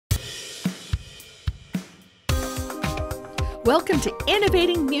Welcome to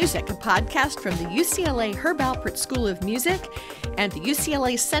Innovating Music, a podcast from the UCLA Herb Alpert School of Music and the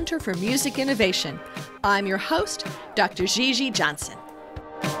UCLA Center for Music Innovation. I'm your host, Dr. Gigi Johnson.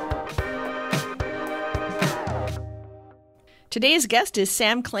 Today's guest is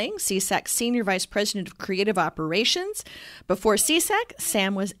Sam Kling, SESAC Senior Vice President of Creative Operations. Before SESAC,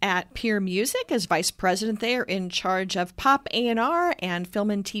 Sam was at peermusic as Vice President there in charge of Pop A&R and Film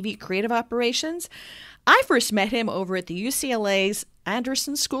and TV Creative Operations. I first met him over at the UCLA's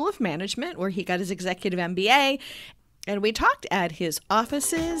Anderson School of Management, where he got his executive MBA, and we talked at his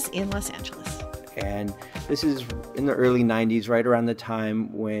offices in Los Angeles. And this is in the early 90s, right around the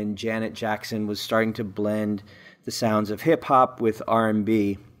time when Janet Jackson was starting to blend the sounds of hip-hop with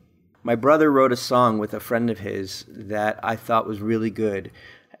R&B. My brother wrote a song with a friend of his that I thought was really good,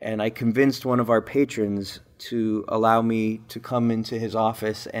 and I convinced one of our patrons to allow me to come into his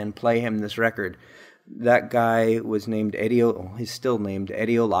office and play him this record. That guy was named he's still named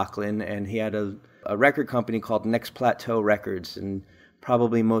Eddie O'Loughlin, and he had a record company called Next Plateau Records, and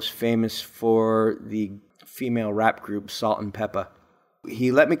probably most famous for the female rap group Salt and Peppa.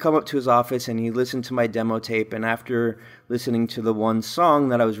 He let me come up to his office and he listened to my demo tape, and after listening to the one song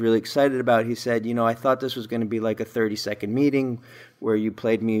that I was really excited about, he said, I thought this was going to be like a 30-second meeting where you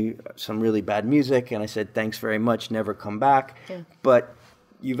played me some really bad music, and I said, thanks very much, never come back. Yeah. But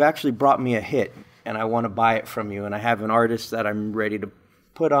you've actually brought me a hit, and I want to buy it from you, and I have an artist that I'm ready to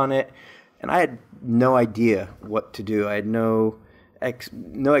put on it. And I had no idea what to do. I had no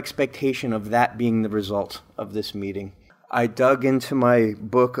expectation of that being the result of this meeting. I dug into my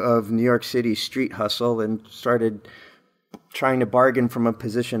book of New York City street hustle and started trying to bargain from a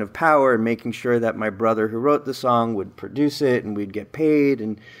position of power and making sure that my brother who wrote the song would produce it and we'd get paid.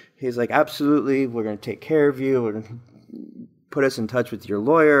 And he's like, absolutely, we're going to take care of you. We're going to put us in touch with your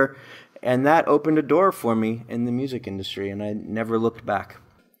lawyer. And that opened a door for me in the music industry, and I never looked back.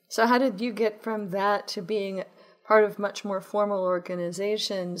 So how did you get from that to being part of much more formal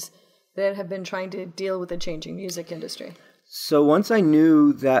organizations that have been trying to deal with the changing music industry? So once I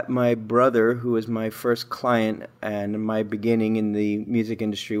knew that my brother, who was my first client and my beginning in the music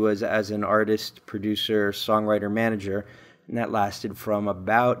industry was as an artist, producer, songwriter, manager, and that lasted from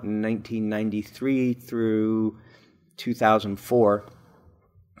about 1993 through 2004.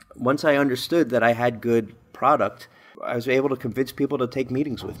 Once I understood that I had good product, I was able to convince people to take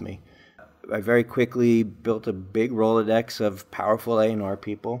meetings with me. I very quickly built a big Rolodex of powerful A&R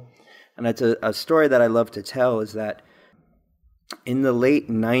people. And that's a story that I love to tell, is that in the late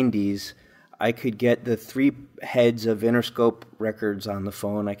 90s, I could get the three heads of Interscope Records on the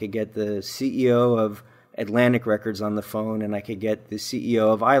phone. I could get the CEO of Atlantic Records on the phone, and I could get the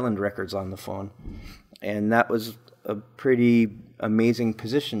CEO of Island Records on the phone. And that was a pretty amazing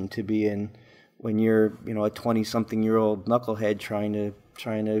position to be in when you're, a 20-something-year-old knucklehead trying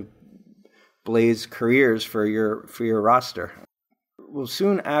to blaze careers for your roster. Well,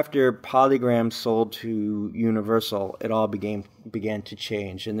 soon after Polygram sold to Universal, it all began to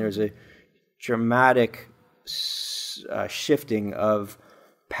change, and there's a dramatic shifting of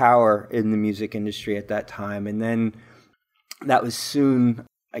power in the music industry at that time. And then that was soon,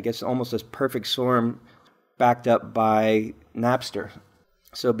 I guess, almost a perfect storm backed up by Napster.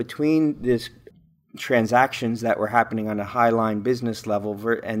 So between these transactions that were happening on a high-line business level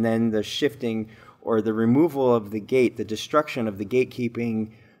and then the shifting or the removal of the gate, the destruction of the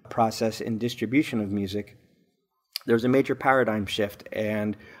gatekeeping process in distribution of music, there was a major paradigm shift,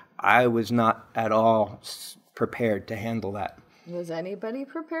 and I was not at all prepared to handle that. Was anybody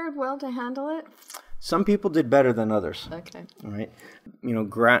prepared well to handle it? Some people did better than others. Okay. All right.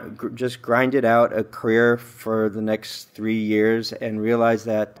 Just grinded out a career for the next 3 years and realized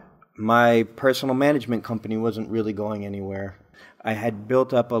that my personal management company wasn't really going anywhere. I had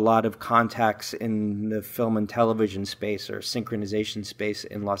built up a lot of contacts in the film and television space or synchronization space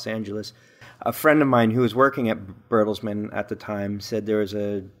in Los Angeles. A friend of mine who was working at Bertelsmann at the time said there was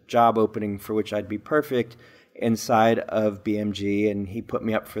a job opening for which I'd be perfect inside of BMG, and he put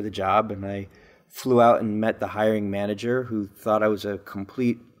me up for the job, and I flew out and met the hiring manager, who thought I was a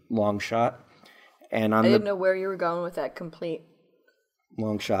complete long shot. And I didn't know where you were going with that complete.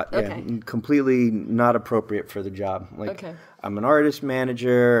 Long shot, okay. Yeah. Completely not appropriate for the job. Okay. I'm an artist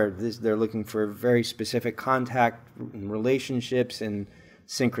manager. They're looking for very specific contact and relationships and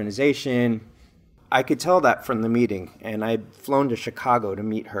synchronization. I could tell that from the meeting, and I'd flown to Chicago to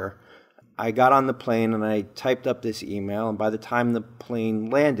meet her. I got on the plane and I typed up this email, and by the time the plane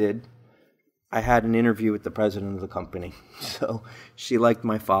landed, I had an interview with the president of the company. So she liked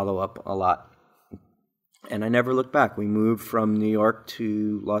my follow-up a lot. And I never looked back. We moved from New York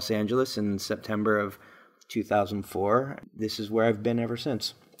to Los Angeles in September of 2004. This is where I've been ever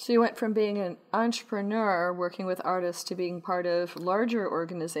since. So you went from being an entrepreneur working with artists to being part of larger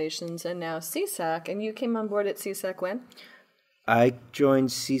organizations and now SESAC. And you came on board at SESAC when? I joined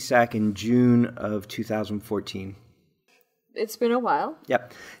SESAC in June of 2014. It's been a while.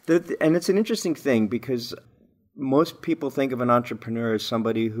 Yep. And it's an interesting thing because most people think of an entrepreneur as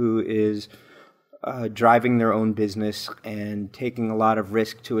somebody who is driving their own business and taking a lot of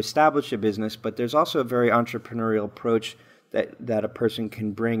risk to establish a business, but there's also a very entrepreneurial approach that a person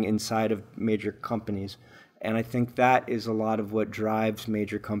can bring inside of major companies. And I think that is a lot of what drives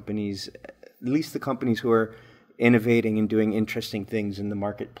major companies, at least the companies who are innovating and doing interesting things in the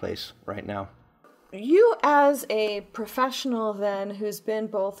marketplace right now. You as a professional then who's been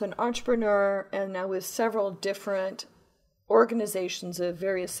both an entrepreneur and now with several different organizations of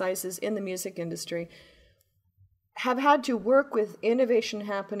various sizes in the music industry, have had to work with innovation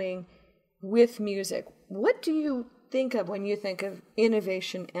happening with music. What do you think of when you think of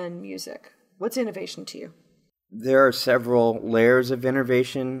innovation and music? What's innovation to you? There are several layers of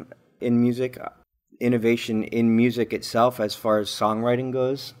innovation in music. Innovation in music itself as far as songwriting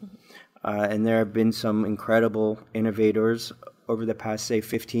goes. And there have been some incredible innovators over the past, say,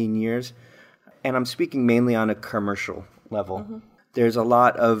 15 years. And I'm speaking mainly on a commercial level. Mm-hmm. There's a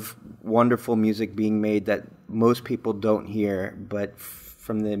lot of wonderful music being made that most people don't hear, but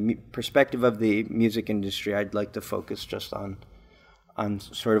from the perspective of the music industry, I'd like to focus just on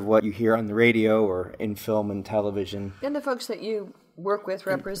sort of what you hear on the radio or in film and television. And the folks that you work with,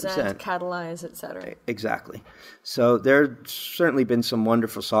 represent, catalyze, etc. Exactly. So there's certainly been some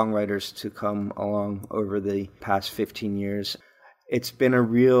wonderful songwriters to come along over the past 15 years. It's been a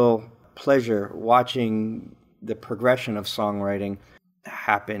real pleasure watching the progression of songwriting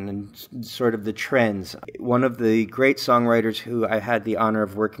happen and sort of the trends. One of the great songwriters who I had the honor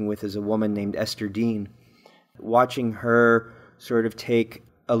of working with is a woman named Esther Dean. Watching her sort of take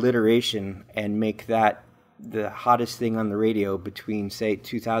alliteration and make that the hottest thing on the radio between, say,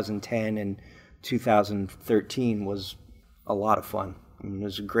 2010 and 2013 was a lot of fun. I mean, it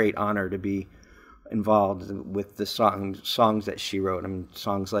was a great honor to be involved with the songs that she wrote. I mean,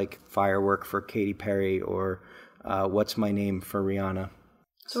 songs like Firework for Katy Perry or What's My Name for Rihanna.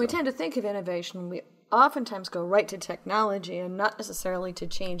 So we tend to think of innovation. We oftentimes go right to technology and not necessarily to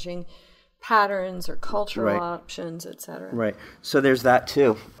changing patterns or cultural options, etc. Right. So there's that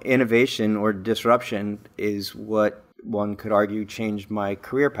too. Innovation or disruption is what one could argue changed my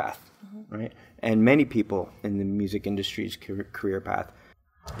career path, right? And many people in the music industry's career path.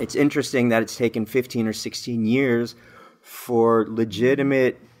 It's interesting that it's taken 15 or 16 years for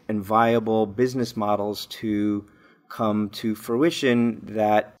legitimate and viable business models to come to fruition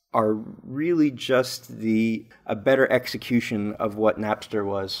that are really just a better execution of what Napster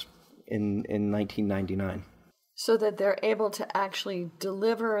was in 1999. So that they're able to actually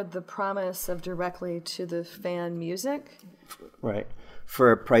deliver the promise of directly to the fan music? Right.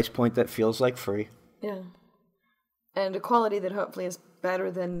 For a price point that feels like free. Yeah. And a quality that hopefully is better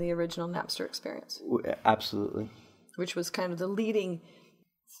than the original Napster experience. Absolutely. Which was kind of the leading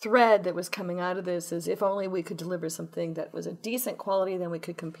thread that was coming out of this, is if only we could deliver something that was a decent quality, then we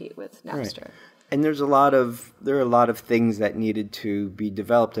could compete with Napster. Right. And there are a lot of things that needed to be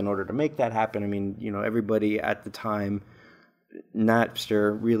developed in order to make that happen. I mean, everybody at the time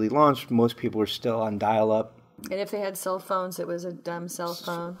Napster really launched, most people were still on dial-up. And if they had cell phones, it was a dumb cell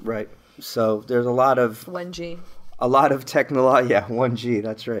phone. Right. So there's a lot of 1G. A lot of 1G,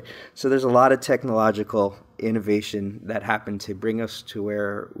 that's right. So there's a lot of technological innovation that happened to bring us to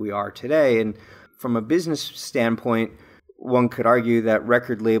where we are today. And from a business standpoint, one could argue that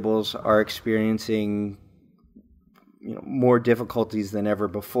record labels are experiencing more difficulties than ever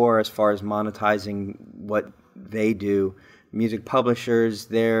before as far as monetizing what they do. Music publishers,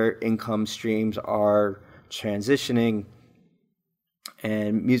 their income streams are transitioning,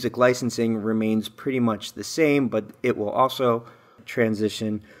 and music licensing remains pretty much the same, but it will also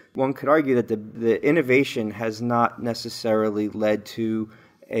transition. One could argue that the innovation has not necessarily led to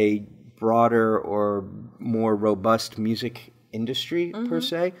a broader or more robust music industry per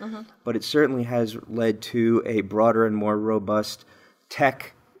se, but it certainly has led to a broader and more robust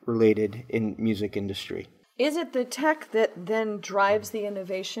tech-related music industry. Is it the tech that then drives the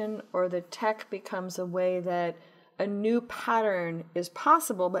innovation, or the tech becomes a way that a new pattern is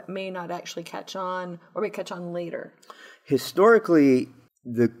possible but may not actually catch on, or may catch on later? Historically,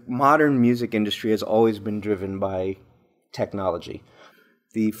 the modern music industry has always been driven by technology.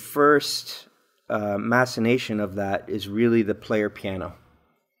 The first machination of that is really the player piano,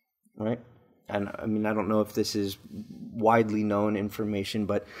 right? And I mean, I don't know if this is widely known information,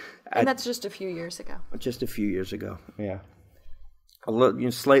 but... And that's just a few years ago. Just a few years ago, yeah.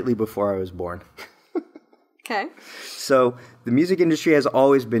 Slightly before I was born. Okay. So the music industry has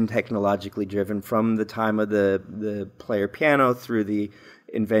always been technologically driven from the time of the player piano through the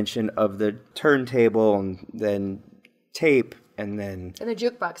invention of the turntable and then tape and then... And the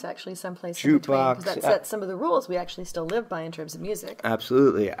jukebox, actually, someplace in between. Because that sets some of the rules we actually still live by in terms of music.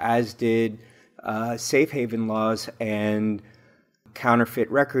 Absolutely. As did safe haven laws and counterfeit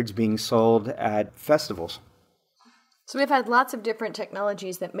records being sold at festivals. So we've had lots of different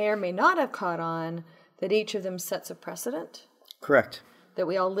technologies that may or may not have caught on, that each of them sets a precedent? Correct. That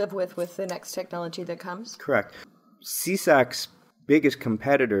we all live with the next technology that comes? Correct. SESAC's biggest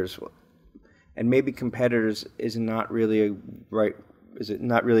competitors, and maybe competitors is not really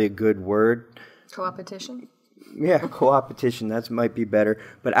a good word? Co-opetition? Yeah, co-opetition, that might be better.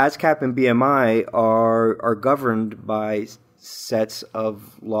 But ASCAP and BMI are governed by sets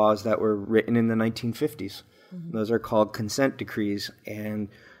of laws that were written in the 1950s. Mm-hmm. Those are called consent decrees. And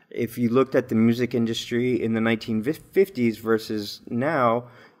if you looked at the music industry in the 1950s versus now,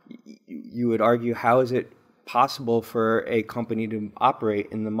 you would argue, how is it possible for a company to operate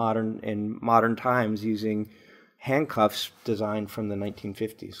in modern times using handcuffs designed from the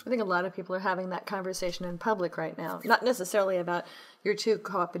 1950s? I think a lot of people are having that conversation in public right now. Not necessarily about your two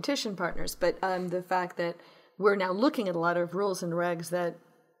co-opetition partners, but the fact that we're now looking at a lot of rules and regs that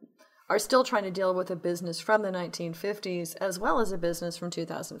are still trying to deal with a business from the 1950s as well as a business from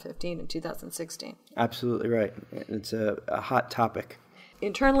 2015 and 2016. Absolutely right. It's a hot topic.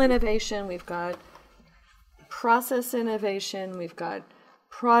 Internal innovation, we've got process innovation, we've got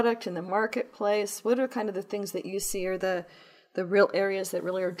product in the marketplace. What are kind of the things that you see are the real areas that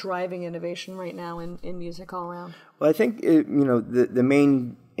really are driving innovation right now in music all around? Well, I think the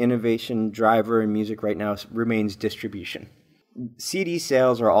main innovation driver in music right now remains distribution. CD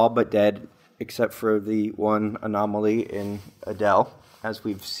sales are all but dead, except for the one anomaly in Adele, as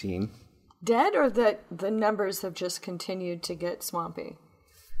we've seen. Dead, or that the numbers have just continued to get swampy?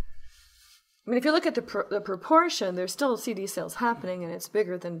 I mean, if you look at the proportion, there's still CD sales happening, and it's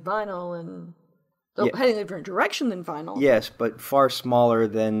bigger than vinyl, and heading in a different direction than vinyl. Yes, but far smaller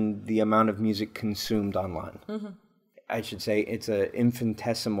than the amount of music consumed online. Mm-hmm. I should say it's an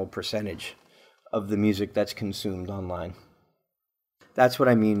infinitesimal percentage of the music that's consumed online. That's what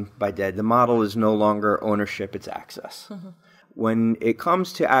I mean by dead. The model is no longer ownership, it's access. Mm-hmm. When it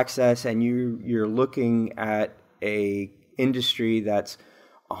comes to access and you're looking at a industry that's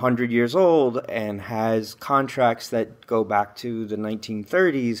 100 years old and has contracts that go back to the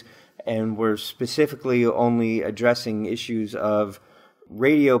 1930s, and we're specifically only addressing issues of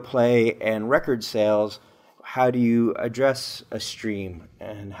radio play and record sales, how do you address a stream?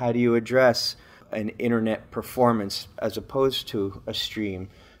 And how do you address an internet performance as opposed to a stream?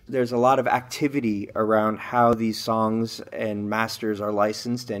 There's a lot of activity around how these songs and masters are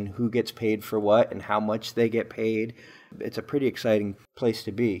licensed and who gets paid for what and how much they get paid. It's a pretty exciting place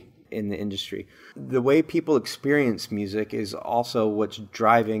to be in the industry. The way people experience music is also what's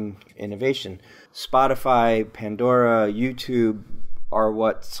driving innovation. Spotify, Pandora, YouTube are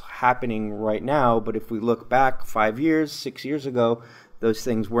what's happening right now, but if we look back 5 years, 6 years ago, those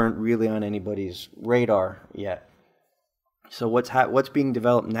things weren't really on anybody's radar yet. So what's being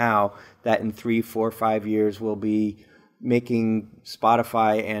developed now that in 3, 4, 5 years will be making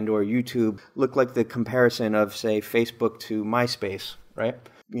Spotify and or YouTube look like the comparison of, say, Facebook to MySpace, right?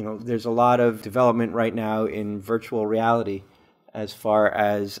 There's a lot of development right now in virtual reality as far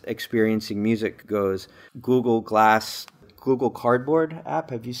as experiencing music goes. Google Cardboard app,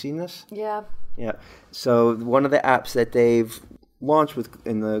 have you seen this? Yeah. Yeah. So one of the apps that they've launched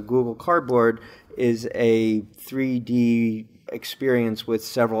in the Google Cardboard is a 3D experience with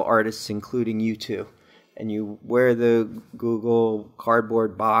several artists, including U2. And you wear the Google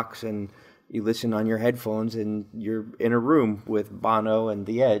Cardboard box and you listen on your headphones and you're in a room with Bono and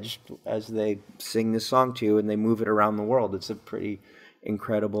The Edge as they sing this song to you and they move it around the world. It's a pretty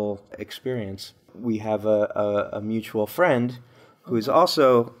incredible experience. We have a mutual friend who is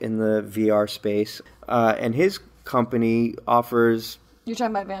also in the VR space, and his company offers... You're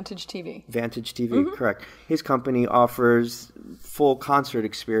talking about Vantage TV. Vantage TV, mm-hmm. Correct. His company offers full concert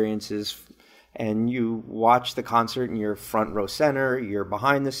experiences, and you watch the concert and you're front row center, you're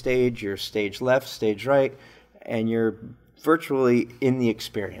behind the stage, you're stage left, stage right, and you're virtually in the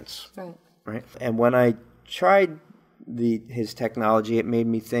experience. Right. And when I tried his technology, it made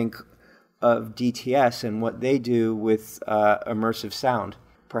me think of DTS and what they do with immersive sound.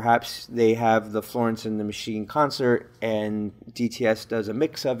 Perhaps they have the Florence and the Machine concert and DTS does a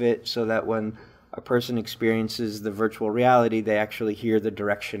mix of it so that when a person experiences the virtual reality, they actually hear the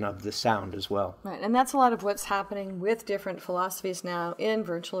direction of the sound as well. Right, and that's a lot of what's happening with different philosophies now in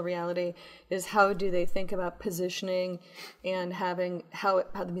virtual reality, is how do they think about positioning and having how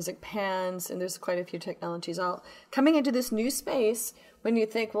the music pans, and there's quite a few technologies all coming into this new space. When you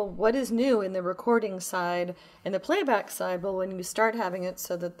think, well, what is new in the recording side and the playback side? Well, when you start having it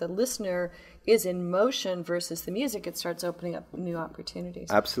so that the listener is in motion versus the music, it starts opening up new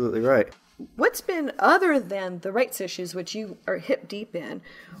opportunities. Absolutely right. What's been, other than the rights issues, which you are hip deep in,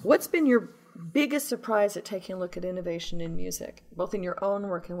 what's been your biggest surprise at taking a look at innovation in music, both in your own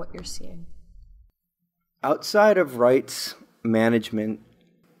work and what you're seeing? Outside of rights management,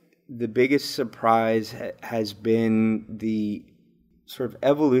 the biggest surprise has been the sort of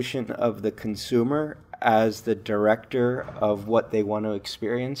evolution of the consumer as the director of what they want to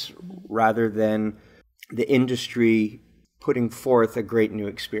experience, rather than the industry putting forth a great new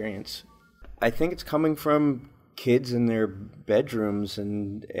experience. I think it's coming from kids in their bedrooms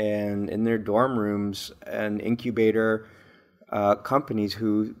and in their dorm rooms and incubator companies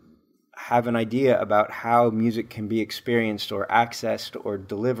who have an idea about how music can be experienced or accessed or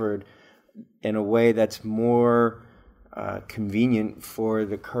delivered in a way that's more convenient for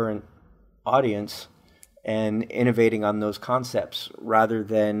the current audience, and innovating on those concepts rather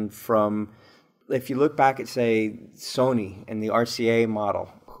than from, if you look back at, say, Sony and the RCA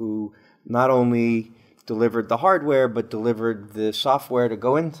model, who not only delivered the hardware but delivered the software to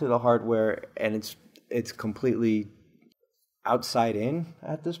go into the hardware, and it's completely outside in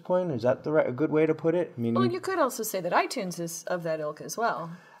at this point. Is that a good way to put it? I mean, well, you could also say that iTunes is of that ilk as well.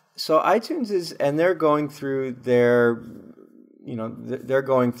 So iTunes is, and they're going through they're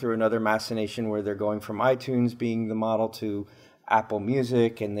going through another machination where they're going from iTunes being the model to Apple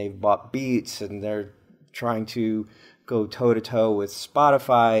Music, and they've bought Beats, and they're trying to go toe-to-toe with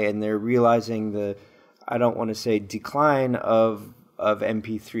Spotify, and they're realizing the, I don't want to say decline of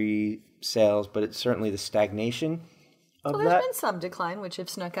MP3 sales, but it's certainly the stagnation of that. Well, there's been some decline, which have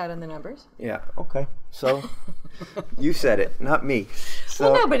snuck out in the numbers. Yeah, okay. So you said it, not me.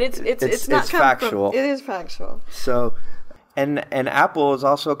 So well, no, but it's not factual. It is factual. So, and Apple is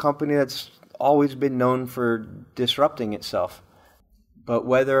also a company that's always been known for disrupting itself. But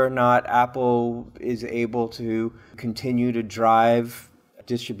whether or not Apple is able to continue to drive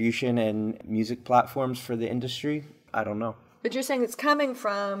distribution and music platforms for the industry, I don't know. But you're saying it's coming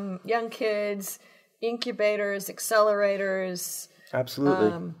from young kids, incubators, accelerators.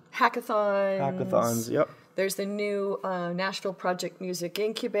 Absolutely. Hackathons. Yep. There's the new Nashville Project Music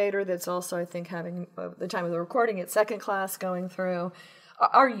Incubator that's also, I think, having, the time of the recording, its second class going through.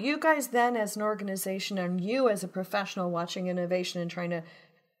 Are you guys then, as an organization, and you as a professional, watching innovation and trying to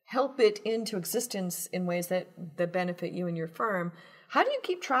help it into existence in ways that benefit you and your firm? How do you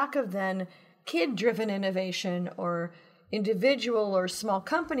keep track of then kid-driven innovation or individual or small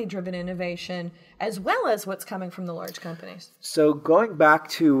company-driven innovation, as well as what's coming from the large companies? So going back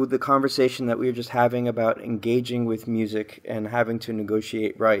to the conversation that we were just having about engaging with music and having to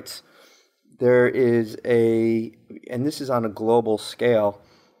negotiate rights, there is and this is on a global scale,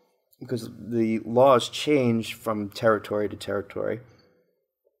 because the laws change from territory to territory.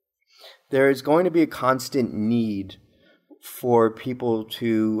 There is going to be a constant need for people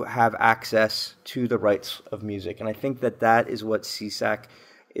to have access to the rights of music. And I think that is what SESAC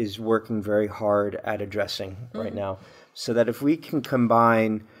is working very hard at addressing right now. So that if we can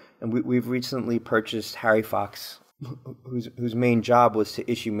combine, and we've recently purchased Harry Fox, whose main job was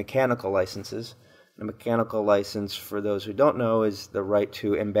to issue mechanical licenses. A mechanical license, for those who don't know, is the right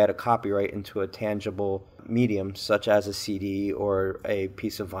to embed a copyright into a tangible medium, such as a CD or a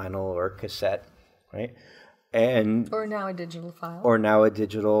piece of vinyl or cassette, right? Or now a digital file. Or now a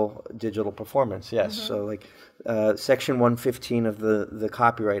digital performance, yes. Mm-hmm. So like Section 115 of the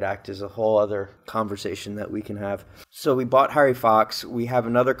Copyright Act is a whole other conversation that we can have. So we bought Harry Fox. We have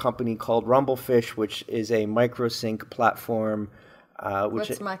another company called Rumblefish, which is a microsync platform.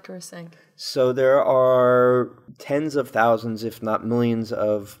 What's microsync? So there are tens of thousands, if not millions,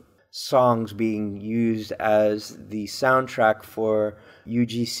 of songs being used as the soundtrack for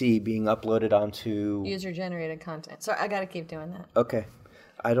UGC being uploaded onto user-generated content. So I got to keep doing that. Okay.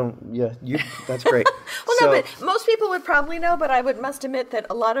 That's great. Well, no, but most people would probably know, but I must admit that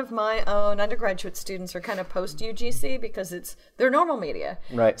a lot of my own undergraduate students are kind of post-UGC because they're normal media.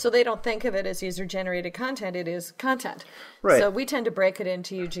 Right. So they don't think of it as user-generated content. It is content. Right. So we tend to break it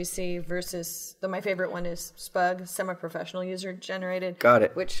into UGC versus, my favorite one is SPUG, semi-professional user-generated. Got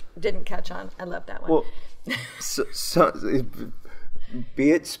it. Which didn't catch on. I love that one. Well, so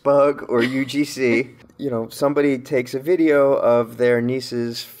be it Spug or UGC, somebody takes a video of their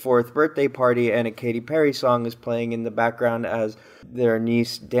niece's 4th birthday party and a Katy Perry song is playing in the background as their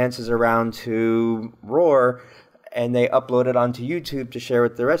niece dances around to Roar, and they upload it onto YouTube to share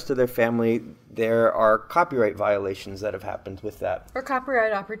with the rest of their family. There are copyright violations that have happened with that. Or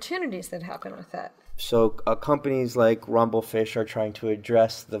copyright opportunities that happen with that. So companies like Rumblefish are trying to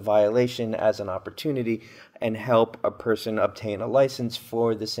address the violation as an opportunity and help a person obtain a license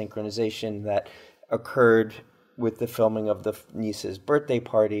for the synchronization that occurred with the filming of the niece's birthday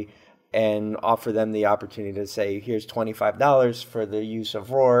party, and offer them the opportunity to say, here's $25 for the use of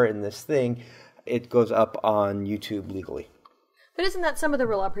Roar in this thing. It goes up on YouTube legally. But isn't that some of the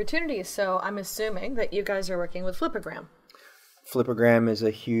real opportunities? So I'm assuming that you guys are working with Flipagram. Flipagram is a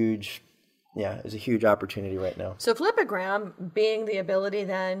huge opportunity right now. So Flipagram being the ability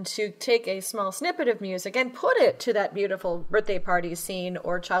then to take a small snippet of music and put it to that beautiful birthday party scene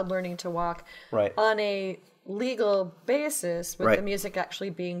or child learning to walk on a legal basis with the music actually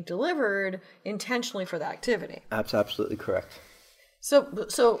being delivered intentionally for the activity. That's absolutely correct.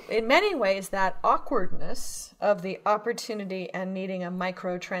 So in many ways, that awkwardness of the opportunity and needing a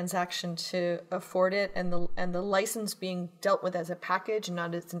microtransaction to afford it, and the license being dealt with as a package and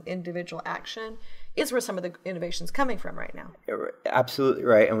not as an individual action, is where some of the innovation's coming from right now. Absolutely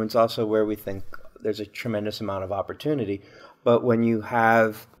right, and it's also where we think there's a tremendous amount of opportunity. But when you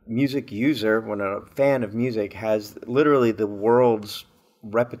have music user, when a fan of music has literally the world's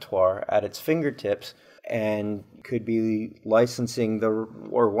repertoire at its fingertips, and could be licensing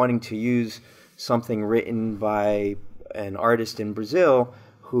or wanting to use something written by an artist in Brazil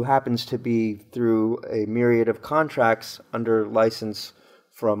who happens to be through a myriad of contracts under license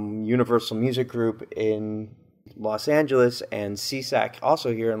from Universal Music Group in Los Angeles and SESAC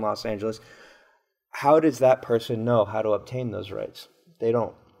also here in Los Angeles. How does that person know how to obtain those rights? They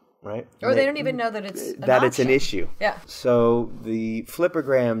don't. Right? Or they don't even know that it's an issue. Yeah. So the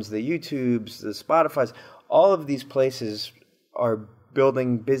Flipagrams, the YouTubes, the Spotifys, all of these places are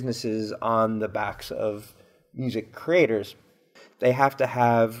building businesses on the backs of music creators. They have to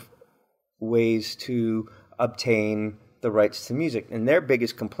have ways to obtain the rights to music. And their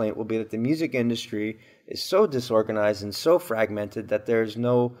biggest complaint will be that the music industry is so disorganized and so fragmented that there's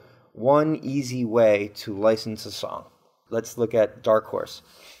no one easy way to license a song. Let's look at Dark Horse.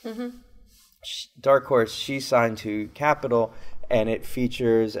 Mm-hmm. Dark Horse, she's signed to Capitol, and it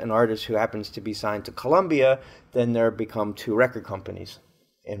features an artist who happens to be signed to Columbia. Then there become 2 record companies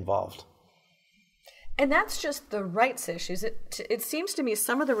involved. And that's just the rights issues. It seems to me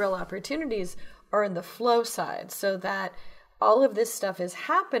some of the real opportunities are in the flow side, so that all of this stuff is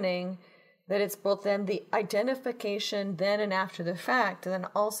happening, that it's both then the identification then and after the fact, and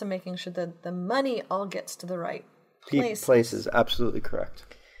then also making sure that the money all gets to the right places. Absolutely correct.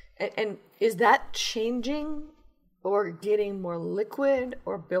 And is that changing or getting more liquid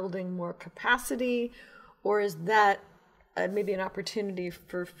or building more capacity, or is that maybe an opportunity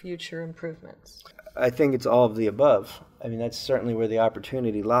for future improvements? I think it's all of the above. I mean, that's certainly where the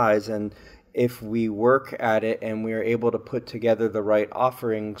opportunity lies, and if we work at it and we are able to put together the right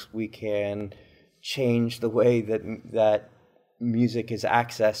offerings, we can change the way that music is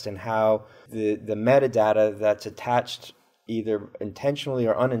accessed and how the metadata that's attached either intentionally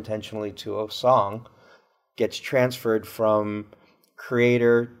or unintentionally to a song gets transferred from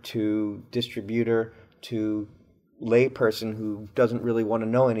creator to distributor to layperson who doesn't really want to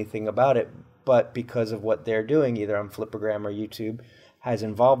know anything about it, but because of what they're doing, either on Flipagram or YouTube, has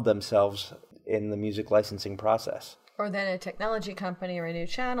involved themselves in the music licensing process. Or then a technology company or a new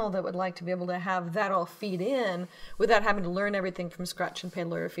channel that would like to be able to have that all feed in without having to learn everything from scratch and pay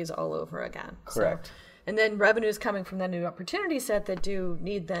lawyer fees all over again. Correct. So, and then revenues coming from that new opportunity set that do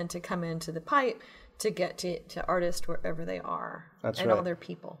need then to come into the pipe to get to artists wherever they are. That's and right. all their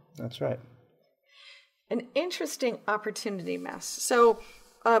people. That's right. An interesting opportunity mess. So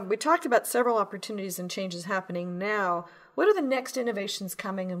we talked about several opportunities and changes happening now. What are the next innovations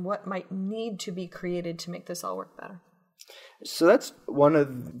coming, and what might need to be created to make this all work better? So that's one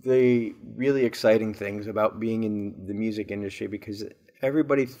of the really exciting things about being in the music industry, because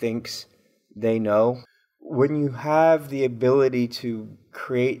everybody thinks they know. When you have the ability to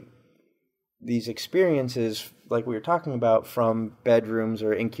create these experiences, like we were talking about, from bedrooms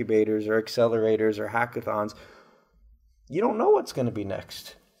or incubators or accelerators or hackathons, you don't know what's going to be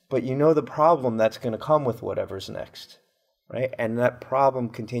next, but you know the problem that's going to come with whatever's next, right? And that problem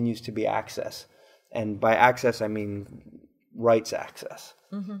continues to be access. And by access, I mean rights access.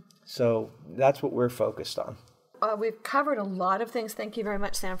 Mm-hmm. So that's what we're focused on. We've covered a lot of things. Thank you very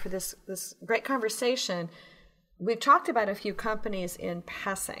much, Sam, for this great conversation. we've talked about a few companies in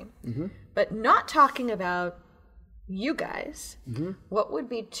passing, but not talking about you guys. What would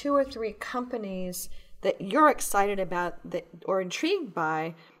be 2 or 3 companies that you're excited about that or intrigued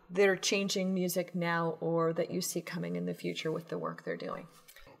by that are changing music now or that you see coming in the future with the work they're doing?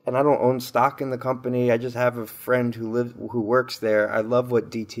 And I don't own stock in the company. I just have a friend who works there. I love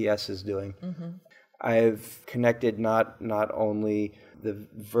what DTS is doing. I've connected not only the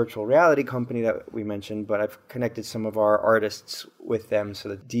virtual reality company that we mentioned, but I've connected some of our artists with them so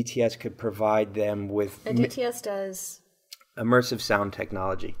that DTS could provide them with... And DTS does? Immersive sound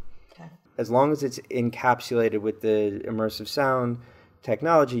technology. Okay. As long as it's encapsulated with the immersive sound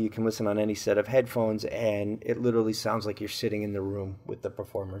technology, you can listen on any set of headphones, and it literally sounds like you're sitting in the room with the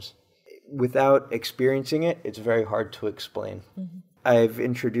performers. Without experiencing it, it's very hard to explain. I've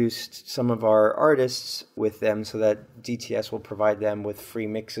introduced some of our artists with them so that DTS will provide them with free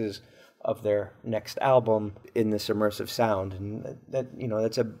mixes of their next album in this immersive sound, and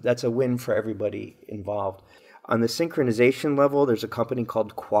that's a win for everybody involved. On the synchronization level, there's a company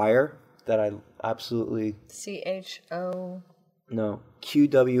called Choir that I absolutely... CHO... No,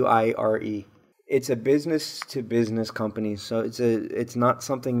 QWIRE. It's a business-to-business company, so it's not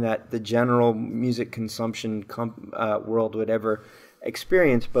something that the general music consumption world would ever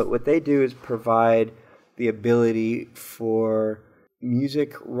experience. But what they do is provide the ability for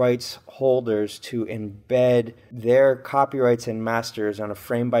music rights holders to embed their copyrights and masters on a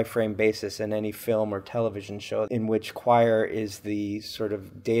frame-by-frame basis in any film or television show, in which Choir is the sort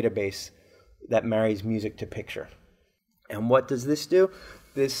of database that marries music to picture. And what does this do?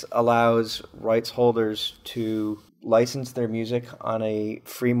 This allows rights holders to license their music on a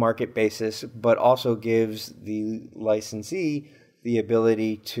free market basis, but also gives the licensee the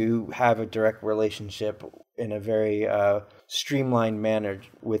ability to have a direct relationship in a very streamlined manner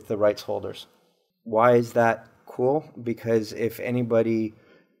with the rights holders. Why is that cool? Because if anybody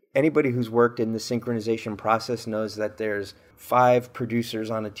who's worked in the synchronization process knows that there's 5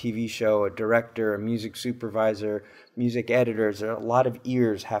 producers on a TV show, a director, a music supervisor, music editors. A lot of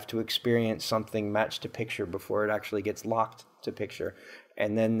ears have to experience something matched to picture before it actually gets locked to picture.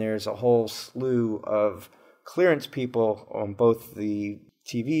 And then there's a whole slew of clearance people on both the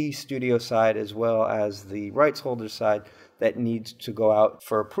TV studio side as well as the rights holder side that needs to go out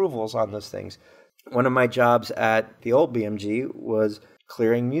for approvals on those things. One of my jobs at the old BMG was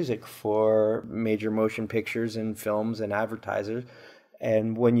clearing music for major motion pictures and films and advertisers.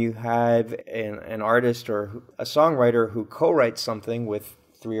 And when you have an artist or a songwriter who co-writes something with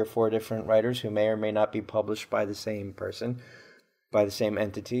 3 or 4 different writers who may or may not be published by the same person, by the same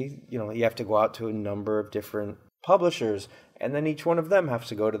entity, you have to go out to a number of different publishers, and then each one of them has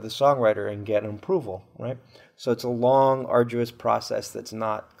to go to the songwriter and get an approval, right? So it's a long, arduous process that's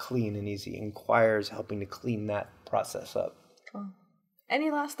not clean and easy, and Choir is helping to clean that process up. Cool. Any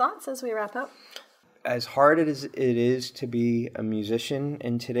last thoughts as we wrap up? As hard as it is to be a musician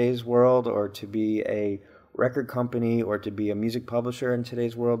in today's world, or to be a record company, or to be a music publisher in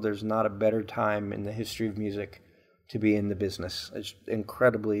today's world, there's not a better time in the history of music to be in the business. It's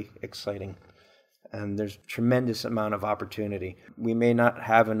incredibly exciting, and there's tremendous amount of opportunity. We may not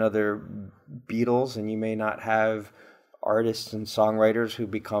have another Beatles, and you may not have artists and songwriters who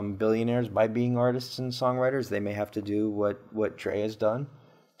become billionaires by being artists and songwriters. They may have to do what Dre has done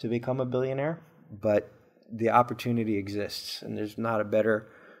to become a billionaire, but the opportunity exists, and there's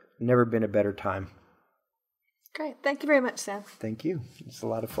never been a better time. Great. Thank you very much, Sam. Thank you. It's a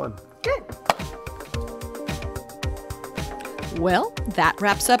lot of fun. Good. Well, that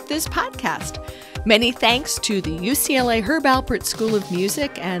wraps up this podcast. Many thanks to the UCLA Herb Alpert School of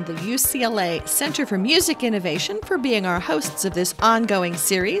Music and the UCLA Center for Music Innovation for being our hosts of this ongoing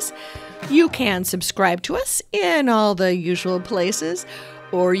series. You can subscribe to us in all the usual places,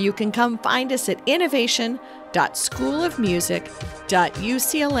 or you can come find us at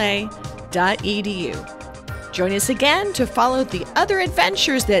innovation.schoolofmusic.ucla.edu. Join us again to follow the other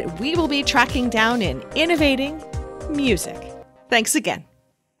adventures that we will be tracking down in Innovating Music. Thanks again.